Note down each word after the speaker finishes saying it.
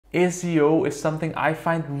SEO is something I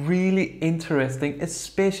find really interesting,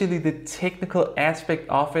 especially the technical aspect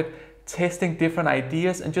of it, testing different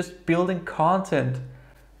ideas and just building content.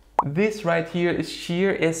 This right here is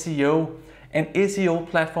SheerSEO, an SEO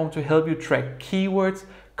platform to help you track keywords,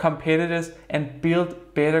 competitors, and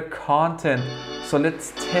build better content. So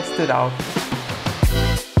let's test it out.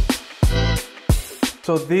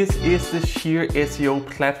 So this is the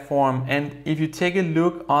SheerSEO platform, and if you take a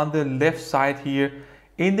look on the left side here,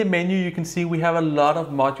 in the menu you can see we have a lot of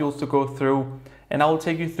modules to go through, and I will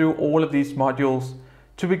take you through all of these modules.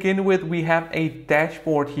 To begin with, we have a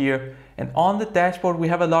dashboard here, and on the dashboard we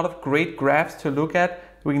have a lot of great graphs to look at.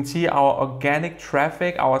 We can see our organic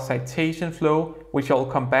traffic, our citation flow, which I'll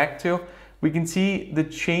come back to. We can see the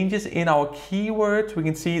changes in our keywords, we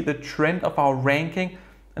can see the trend of our ranking,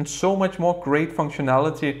 and so much more great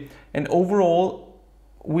functionality. And overall,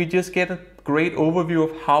 we just get a great overview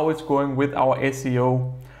of how it's going with our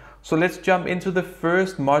SEO. So let's jump into the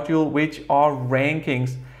first module, which are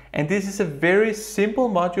rankings. And this is a very simple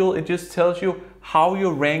module. It just tells you how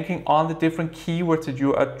you're ranking on the different keywords that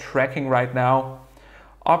you are tracking right now.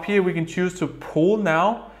 Up here, we can choose to pull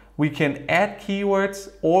now, we can add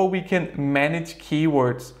keywords, or we can manage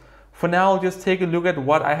keywords. For now, I'll just take a look at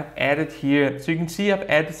what I have added here. So you can see I've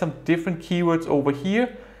added some different keywords over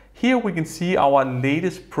here. Here we can see our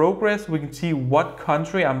latest progress. We can see what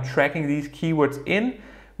country I'm tracking these keywords in.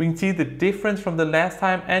 We can see the difference from the last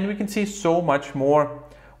time, and we can see so much more.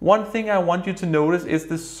 One thing I want you to notice is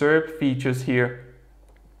the SERP features here.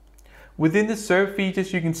 Within the SERP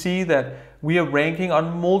features, you can see that we are ranking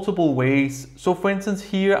on multiple ways. So for instance,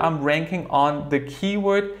 here I'm ranking on the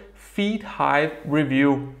keyword feed hive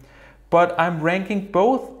review, but I'm ranking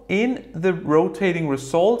both in the rotating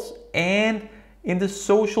results and in the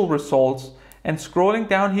social results. And scrolling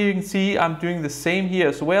down here, you can see I'm doing the same here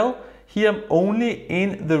as well. Here I'm only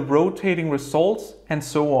in the rotating results and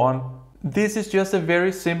so on. This is just a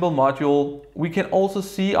very simple module. We can also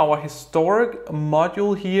see our historic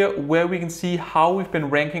module here, where we can see how we've been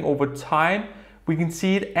ranking over time. We can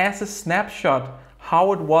see it as a snapshot,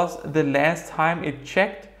 how it was the last time it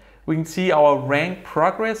checked. We can see our rank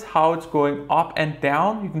progress, how it's going up and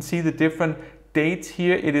down. You can see the different dates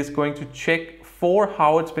here it is going to check for,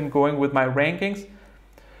 how it's been going with my rankings.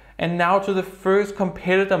 And now to the first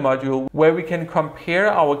competitor module, where we can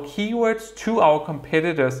compare our keywords to our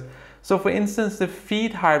competitors. So for instance, the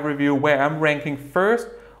feed hive review, where I'm ranking first,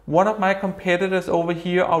 one of my competitors over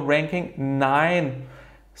here are ranking 9.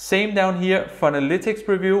 Same down here for analytics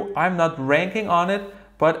review, I'm not ranking on it,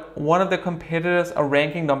 but one of the competitors are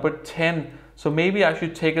ranking number 10. So maybe I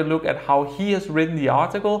should take a look at how he has written the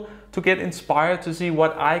article to get inspired to see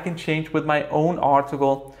what I can change with my own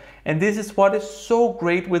article. And this is what is so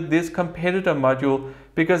great with this competitor module,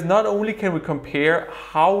 because not only can we compare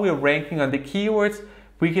how we're ranking on the keywords,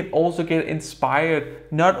 we can also get inspired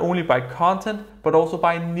not only by content, but also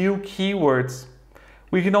by new keywords.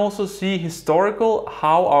 We can also see historical,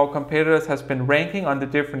 how our competitors has been ranking on the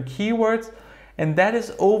different keywords. And that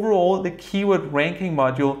is overall the keyword ranking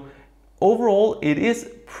module. Overall, it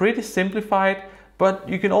is pretty simplified, but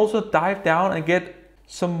you can also dive down and get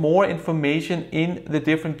some more information in the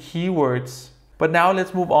different keywords. But now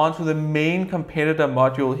let's move on to the main competitor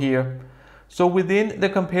module here. So within the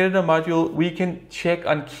competitor module, we can check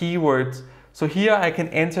on keywords. So here I can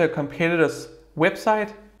enter a competitor's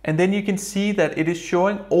website, and then you can see that it is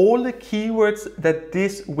showing all the keywords that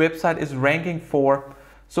this website is ranking for.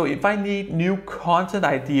 So if I need new content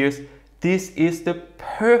ideas, this is the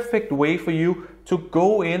perfect way for you to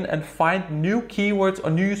go in and find new keywords or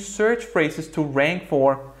new search phrases to rank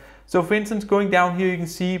for. So for instance, going down here, you can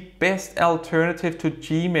see best alternative to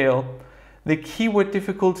Gmail. The keyword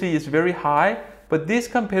difficulty is very high, but this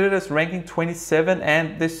competitor is ranking 27,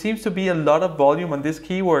 and there seems to be a lot of volume on this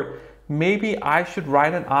keyword. Maybe I should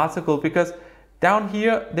write an article, because down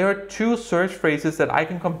here there are 2 search phrases that I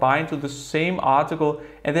can combine to the same article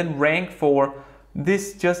and then rank for.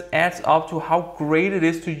 This just adds up to how great it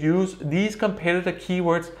is to use these competitor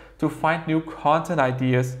keywords to find new content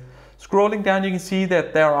ideas. Scrolling down, you can see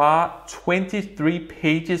that there are 23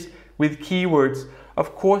 pages with keywords.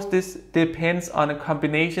 Of course, this depends on a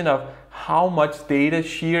combination of how much data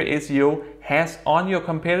SheerSEO has on your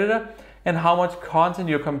competitor and how much content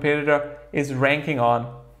your competitor is ranking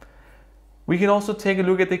on. We can also take a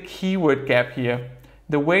look at the keyword gap here.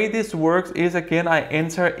 The way this works is, again, I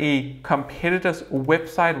enter a competitor's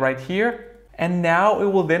website right here, and now it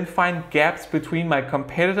will then find gaps between my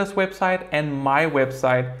competitor's website and my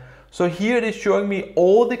website. So here it is showing me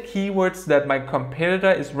all the keywords that my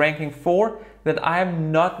competitor is ranking for that I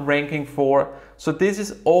am not ranking for. So this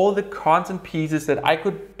is all the content pieces that I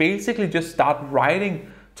could basically just start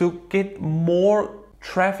writing to get more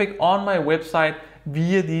traffic on my website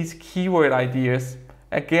via these keyword ideas.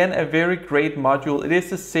 Again, a very great module. It is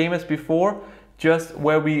the same as before, just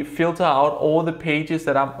where we filter out all the pages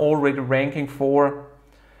that I'm already ranking for.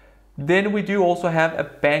 Then we do also have a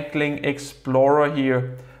backlink explorer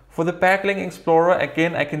here. For the backlink explorer,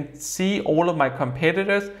 again, I can see all of my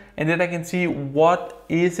competitors, and then I can see what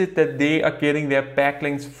is it that they are getting their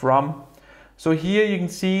backlinks from. So here you can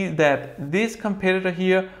see that this competitor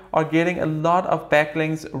here are getting a lot of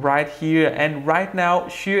backlinks right here, and right now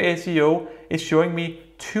SheerSEO is showing me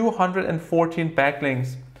 214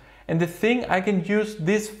 backlinks. And the thing I can use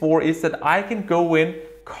this for is that I can go in,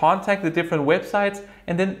 contact the different websites,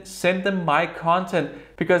 and then send them my content,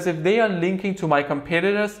 because if they are linking to my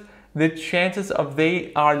competitors, the chances of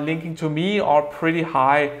they are linking to me are pretty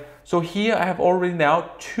high. So here I have already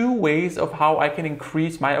now 2 ways of how I can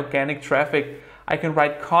increase my organic traffic. I can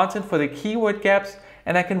write content for the keyword gaps,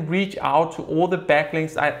 and I can reach out to all the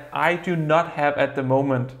backlinks I do not have at the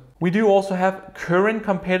moment. We do also have current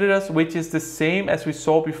competitors, which is the same as we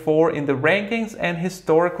saw before in the rankings, and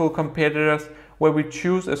historical competitors, where we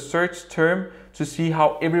choose a search term to see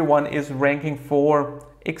how everyone is ranking for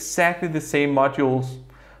exactly the same modules.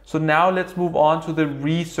 So now let's move on to the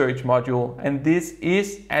research module, and this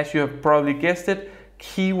is, as you have probably guessed it,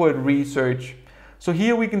 keyword research. So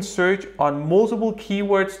here we can search on multiple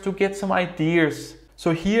keywords to get some ideas.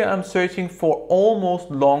 So here I'm searching for almost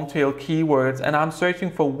long tail keywords, and I'm searching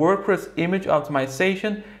for WordPress image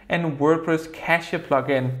optimization and WordPress cache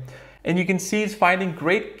plugin. And you can see it's finding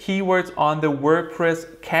great keywords on the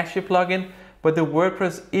WordPress cache plugin, but the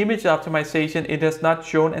WordPress image optimization, it has not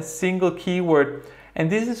shown a single keyword. And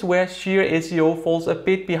this is where SheerSEO falls a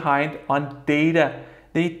bit behind on data.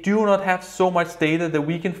 They do not have so much data that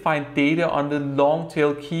we can find data on the long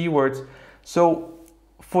tail keywords. So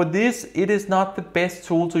for this, it is not the best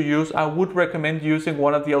tool to use. I would recommend using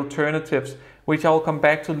one of the alternatives, which I'll come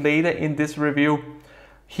back to later in this review.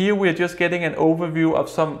 Here we're just getting an overview of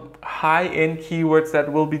some high-end keywords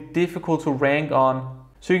that will be difficult to rank on.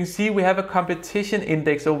 So you can see we have a competition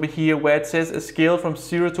index over here where it says a scale from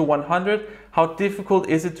 0 to 100. How difficult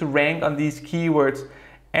is it to rank on these keywords?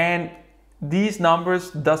 And these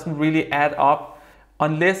numbers doesn't really add up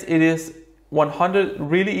unless it is 100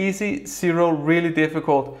 really easy, 0 really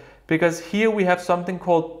difficult. Because here we have something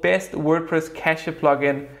called best WordPress cache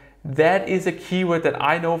plugin. That is a keyword that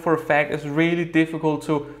I know for a fact is really difficult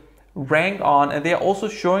to rank on, and they're also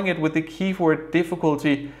showing it with the keyword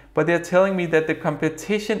difficulty, but they're telling me that the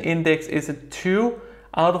competition index is a 2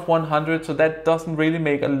 out of 100, so that doesn't really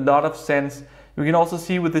make a lot of sense. You can also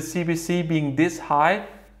see with the CPC being this high,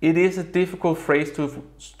 it is a difficult phrase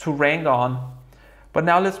to rank on. But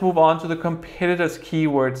now let's move on to the competitors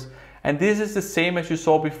keywords. And this is the same as you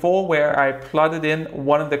saw before, where I plotted in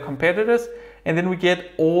one of the competitors, and then we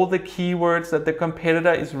get all the keywords that the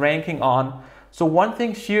competitor is ranking on. So one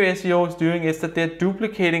thing SheerSEO is doing is that they're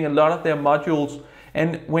duplicating a lot of their modules,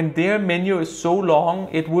 and when their menu is so long,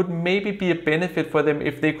 it would maybe be a benefit for them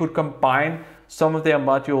if they could combine some of their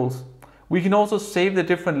modules. We can also save the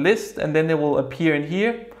different lists, and then they will appear in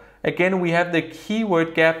here. Again, we have the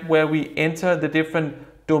keyword gap where we enter the different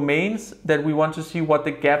domains that we want to see what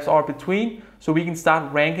the gaps are between, so we can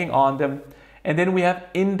start ranking on them. And then we have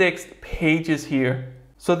indexed pages here.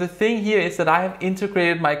 So the thing here is that I have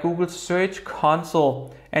integrated my Google Search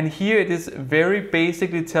Console, and here it is very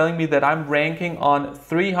basically telling me that I'm ranking on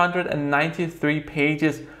 393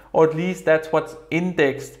 pages, or at least that's what's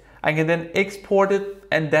indexed. I can then export it,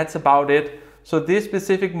 and that's about it. So this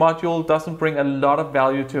specific module doesn't bring a lot of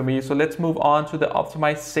value to me. So let's move on to the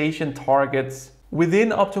optimization targets. Within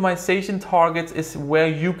optimization targets is where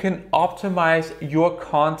you can optimize your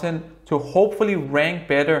content to hopefully rank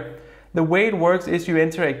better. The way it works is you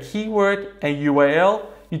enter a keyword, a URL,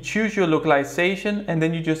 you choose your localization, and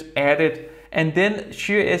then you just add it. And then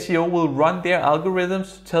SheerSEO will run their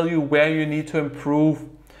algorithms to tell you where you need to improve.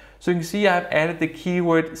 So you can see I've added the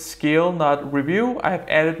keyword scale, not review. I've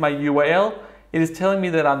added my URL. It is telling me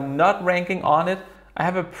that I'm not ranking on it. I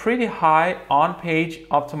have a pretty high on-page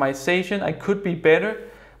optimization. I could be better.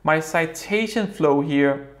 My citation flow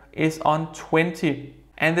here is on 20.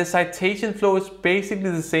 And the citation flow is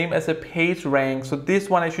basically the same as a page rank. So this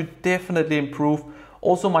one I should definitely improve.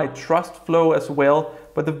 Also my trust flow as well.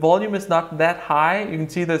 But the volume is not that high. You can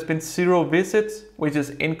see there's been 0 visits, which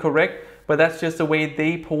is incorrect. But that's just the way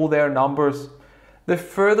they pull their numbers. The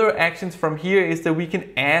further actions from here is that we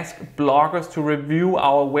can ask bloggers to review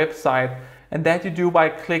our website, and that you do by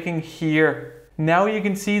clicking here. Now you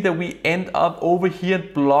can see that we end up over here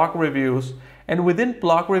at blog reviews. And within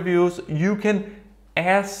blog reviews, you can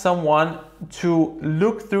ask someone to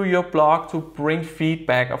look through your blog to bring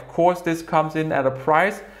feedback. Of course, this comes in at a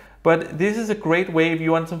price, but this is a great way if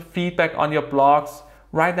you want some feedback on your blogs.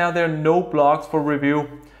 Right now, there are no blogs for review,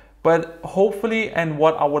 but hopefully, and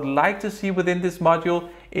what I would like to see within this module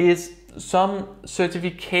is some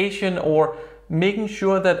certification or making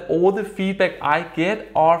sure that all the feedback I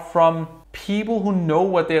get are from people who know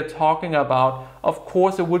what they're talking about. Of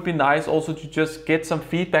course, it would be nice also to just get some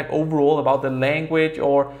feedback overall about the language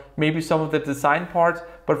or maybe some of the design parts,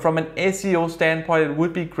 but from an SEO standpoint, it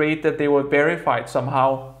would be great that they were verified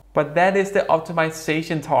somehow. But that is the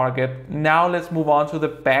optimization target. Now let's move on to the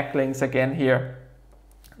backlinks again here.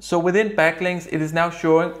 So within backlinks, it is now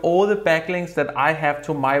showing all the backlinks that I have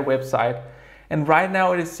to my website. And right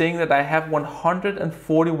now it is saying that I have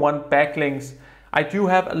 141 backlinks. I do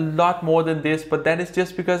have a lot more than this, but that is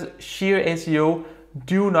just because SheerSEO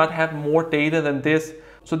do not have more data than this.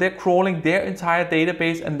 So they're crawling their entire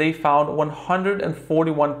database and they found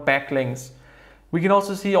 141 backlinks. We can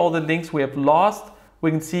also see all the links we have lost.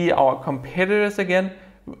 We can see our competitors again,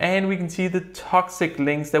 and we can see the toxic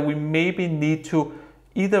links that we maybe need to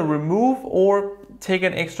either remove or take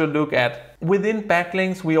an extra look at. Within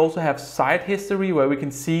backlinks, we also have site history where we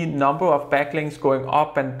can see number of backlinks going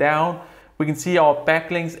up and down. We can see our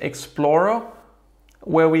backlinks explorer,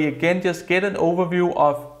 where we again just get an overview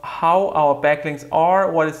of how our backlinks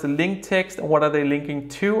are, what is the link text, and what are they linking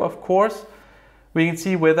to, of course. We can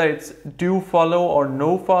see whether it's do follow or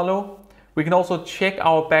no follow. We can also check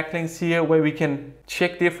our backlinks here where we can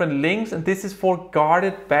check different links, and this is for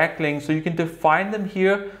guarded backlinks, so you can define them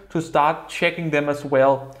here to start checking them as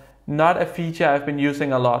well. Not a feature I've been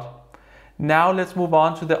using a lot. Now let's move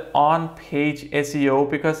on to the on-page SEO,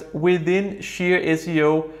 because within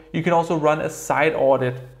SheerSEO you can also run a site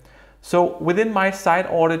audit. So within my site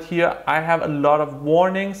audit here, I have a lot of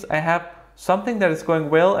warnings. I have something that is going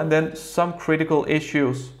well and then some critical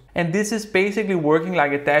issues. And this is basically working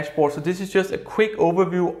like a dashboard. So this is just a quick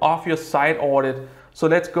overview of your site audit. So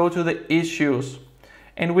let's go to the issues.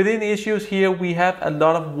 And within issues here, we have a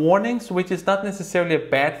lot of warnings, which is not necessarily a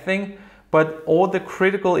bad thing, but all the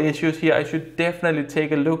critical issues here I should definitely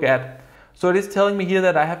take a look at. So it is telling me here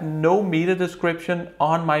that I have no meta description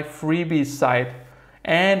on my freebies site.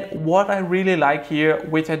 And what I really like here,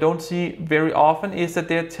 which I don't see very often, is that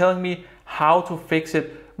they're telling me how to fix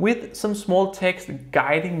it with some small text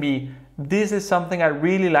guiding me. This is something I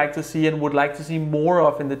really like to see and would like to see more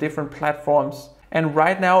of in the different platforms. And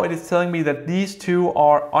right now it is telling me that these two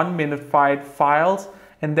are unminified files,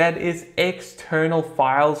 and that is external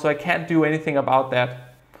files, so I can't do anything about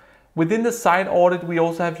that. Within the site audit, we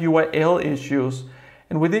also have URL issues.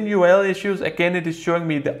 And within URL issues, again, it is showing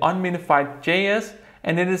me the unminified JS,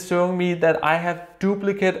 and it is showing me that I have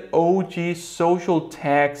duplicate OG social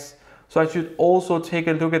tags. So I should also take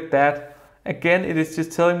a look at that. Again, it is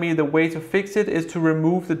just telling me the way to fix it is to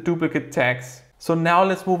remove the duplicate tags. So now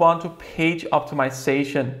let's move on to page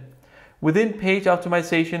optimization. Within page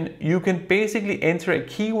optimization, you can basically enter a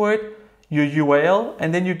keyword, your URL,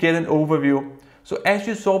 and then you get an overview. So as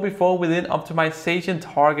you saw before within optimization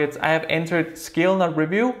targets, I have entered scale not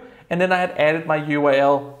review, and then I had added my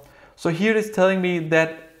URL. So here it is telling me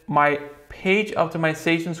that my page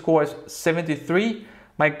optimization score is 73,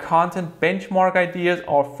 my content benchmark ideas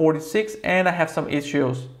are 46, and I have some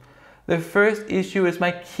issues. The first issue is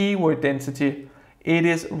my keyword density. It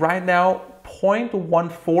is right now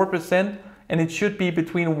 0.14%, and it should be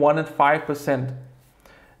between 1 and 5%.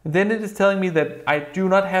 Then it is telling me that I do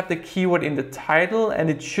not have the keyword in the title, and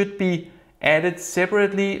it should be added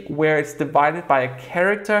separately where it's divided by a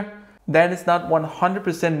character. That is not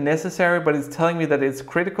 100% necessary, but it's telling me that it's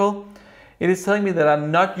critical. It is telling me that I'm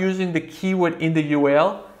not using the keyword in the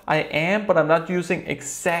URL. I am, but I'm not using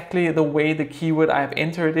exactly the way the keyword I have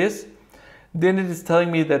entered is. Then it is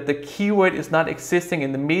telling me that the keyword is not existing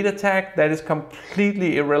in the meta tag. That is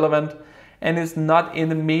completely irrelevant, and is not in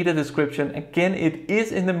the meta description. Again, it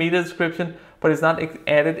is in the meta description, but it's not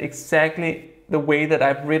added exactly the way that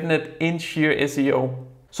I've written it in SheerSEO.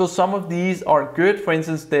 So some of these are good. For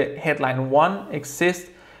instance, the headline 1 exists.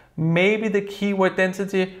 Maybe the keyword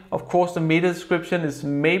density, of course the meta description is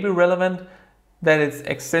maybe relevant, that it's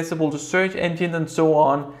accessible to search engines and so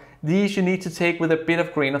on. These you need to take with a bit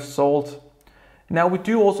of grain of salt. Now we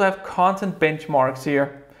do also have content benchmarks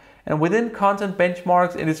here. And within content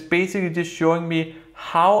benchmarks, it is basically just showing me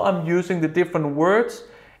how I'm using the different words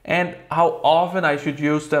and how often I should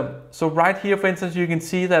use them. So right here, for instance, you can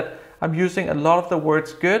see that I'm using a lot of the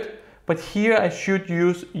words good, but here I should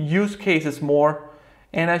use cases more.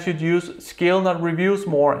 and I should use scale not reviews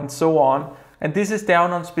more, and so on. And this is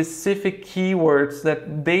down on specific keywords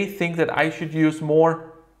that they think that I should use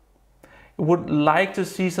more. I would like to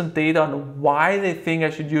see some data on why they think I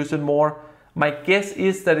should use it more. My guess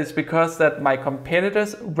is that it's because that my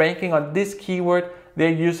competitors ranking on this keyword, they're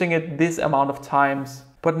using it this amount of times.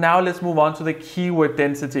 But now let's move on to the keyword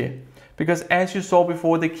density. Because as you saw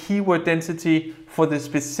before, the keyword density for the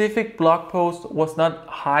specific blog post was not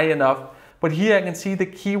high enough. But here I can see the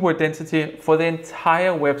keyword density for the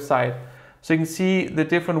entire website. So you can see the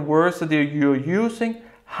different words that you're using,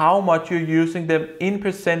 how much you're using them in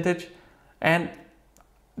percentage, and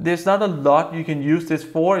there's not a lot you can use this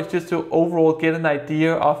for. It's just to overall get an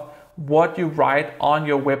idea of what you write on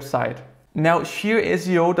your website. Now,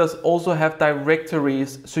 SheerSEO does also have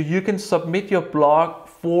directories, so you can submit your blog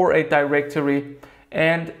for a directory,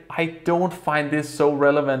 and I don't find this so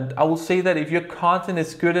relevant. I will say that if your content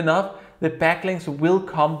is good enough, the backlinks will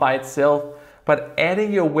come by itself. But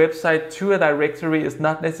adding your website to a directory is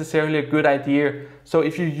not necessarily a good idea. So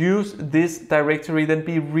if you use this directory, then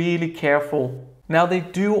be really careful. Now they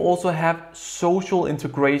do also have social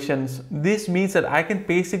integrations. This means that I can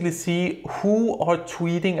basically see who are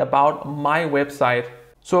tweeting about my website.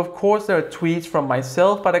 So of course there are tweets from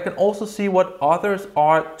myself, but I can also see what others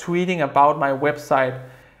are tweeting about my website.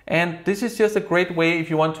 And this is just a great way if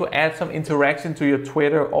you want to add some interaction to your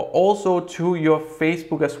Twitter or also to your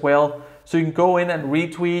Facebook as well. So you can go in and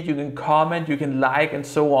retweet, you can comment, you can like, and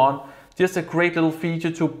so on. Just a great little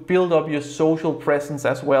feature to build up your social presence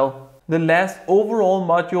as well. The last overall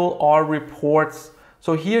module are reports.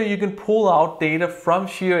 So here you can pull out data from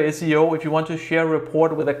SheerSEO if you want to share a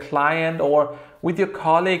report with a client or with your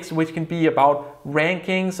colleagues, which can be about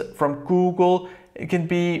rankings from Google. It can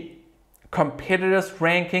be competitors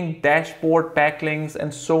ranking, dashboard backlinks,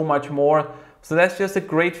 and so much more. So that's just a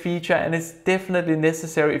great feature, and it's definitely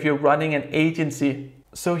necessary if you're running an agency.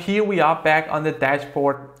 So here we are back on the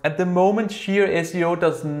dashboard. At the moment, SheerSEO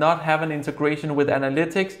does not have an integration with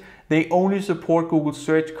analytics. They only support Google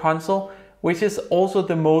Search Console, which is also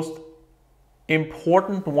the most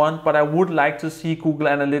important one, but I would like to see Google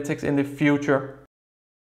Analytics in the future.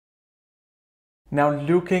 Now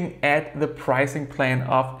looking at the pricing plan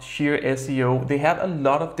of SheerSEO, they have a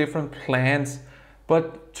lot of different plans.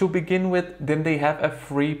 But to begin with, then they have a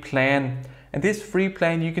free plan. And this free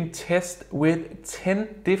plan you can test with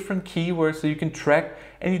 10 different keywords so you can track,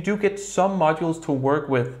 and you do get some modules to work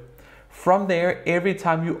with. From there, every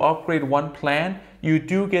time you upgrade one plan, you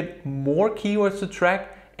do get more keywords to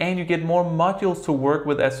track and you get more modules to work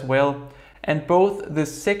with as well. And both the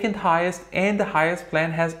second highest and the highest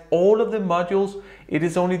plan has all of the modules. It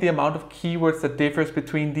is only the amount of keywords that differs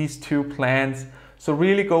between these two plans. So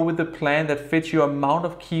really go with the plan that fits your amount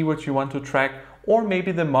of keywords you want to track, or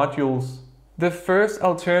maybe the modules. The first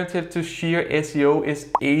alternative to SheerSEO is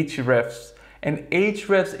Ahrefs. And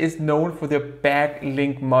Ahrefs is known for their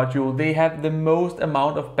backlink module. They have the most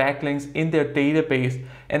amount of backlinks in their database.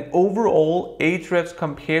 And overall, Ahrefs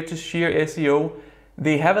compared to SheerSEO,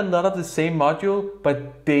 they have a lot of the same module,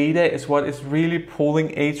 but data is what is really pulling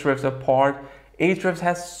Ahrefs apart. Ahrefs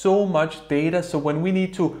has so much data, so when we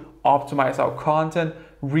need to optimize our content,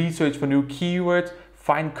 research for new keywords,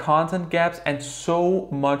 find content gaps, and so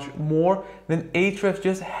much more, then Ahrefs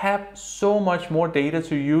just have so much more data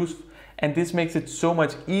to use, and this makes it so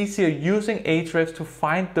much easier using Ahrefs to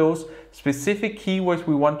find those specific keywords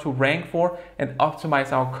we want to rank for and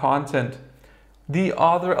optimize our content. The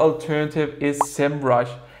other alternative is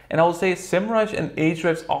SEMrush, and I will say SEMrush and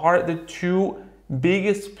Ahrefs are the two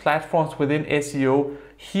biggest platforms within SEO.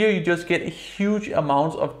 Here you just get huge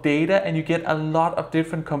amounts of data and you get a lot of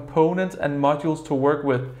different components and modules to work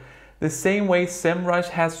with. The same way SEMrush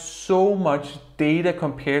has so much data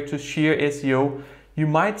compared to SheerSEO. You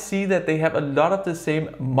might see that they have a lot of the same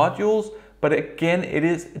modules, but again, it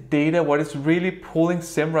is data what is really pulling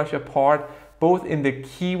SEMrush apart, both in the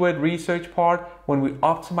keyword research part, when we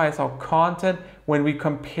optimize our content, when we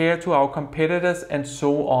compare to our competitors, and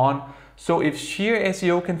so on. So if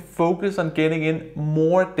SheerSEO can focus on getting in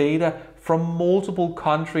more data from multiple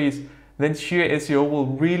countries, then SheerSEO will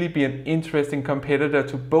really be an interesting competitor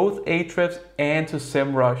to both Ahrefs and to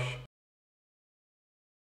SEMrush.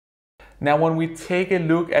 Now when we take a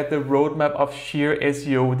look at the roadmap of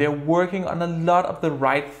SheerSEO, they're working on a lot of the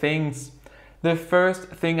right things. The first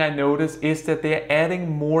thing I notice is that they're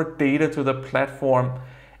adding more data to the platform.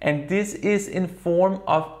 And this is in form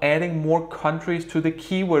of adding more countries to the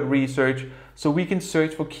keyword research. so we can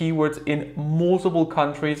search for keywords in multiple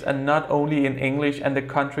countries and not only in English and the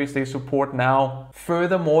countries they support now.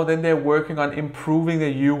 Furthermore, then they're working on improving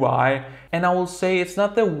the UI, and I will say it's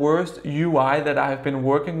not the worst UI that I have been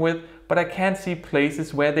working with, but I can see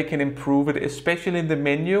places where they can improve it, especially in the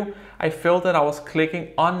menu. I felt that I was clicking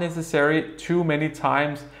unnecessary too many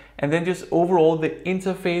times, and then just overall the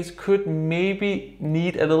interface could maybe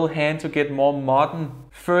need a little hand to get more modern.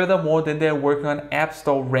 Furthermore, then they're working on App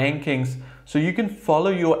Store rankings, so you can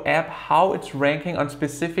follow your app how it's ranking on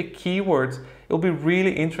specific keywords. It'll be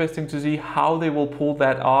really interesting to see how they will pull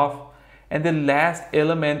that off. And the last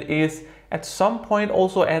element is at some point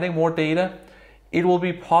also adding more data. It will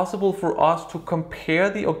be possible for us to compare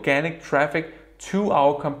the organic traffic to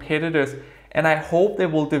our competitors, and I hope they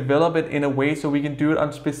will develop it in a way so we can do it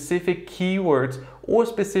on specific keywords or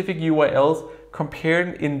specific URLs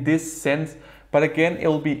compared in this sense. But again, it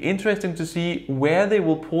will be interesting to see where they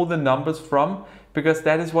will pull the numbers from, because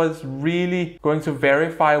that is what is really going to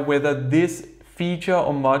verify whether this feature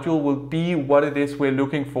or module will be what it is we're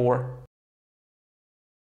looking for.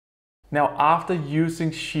 Now, after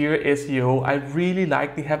using SheerSEO, I really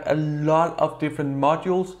like they have a lot of different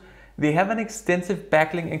modules. They have an extensive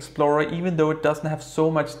backlink explorer, even though it doesn't have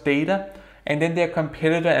so much data. And then their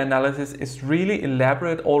competitor analysis is really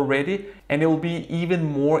elaborate already, and it will be even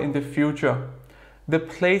more in the future. The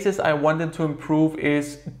places I want them to improve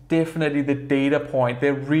is definitely the data point.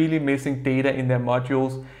 They're really missing data in their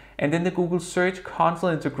modules. And then the Google Search Console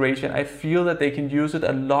integration, I feel that they can use it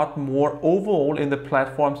a lot more overall in the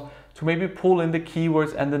platforms to maybe pull in the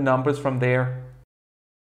keywords and the numbers from there.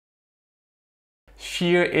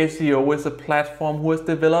 SheerSEO is a platform who has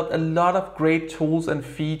developed a lot of great tools and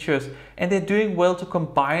features, and they're doing well to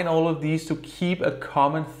combine all of these to keep a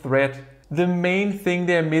common thread. The main thing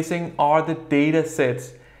they're missing are the data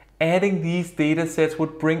sets. Adding these data sets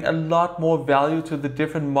would bring a lot more value to the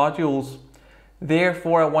different modules.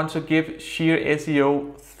 Therefore, I want to give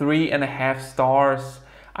SheerSEO 3.5 stars.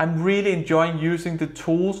 I'm really enjoying using the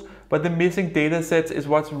tools, but the missing data sets is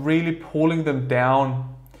what's really pulling them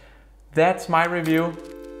down. That's my review.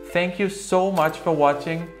 Thank you so much for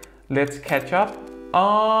watching. Let's catch up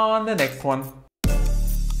on the next one.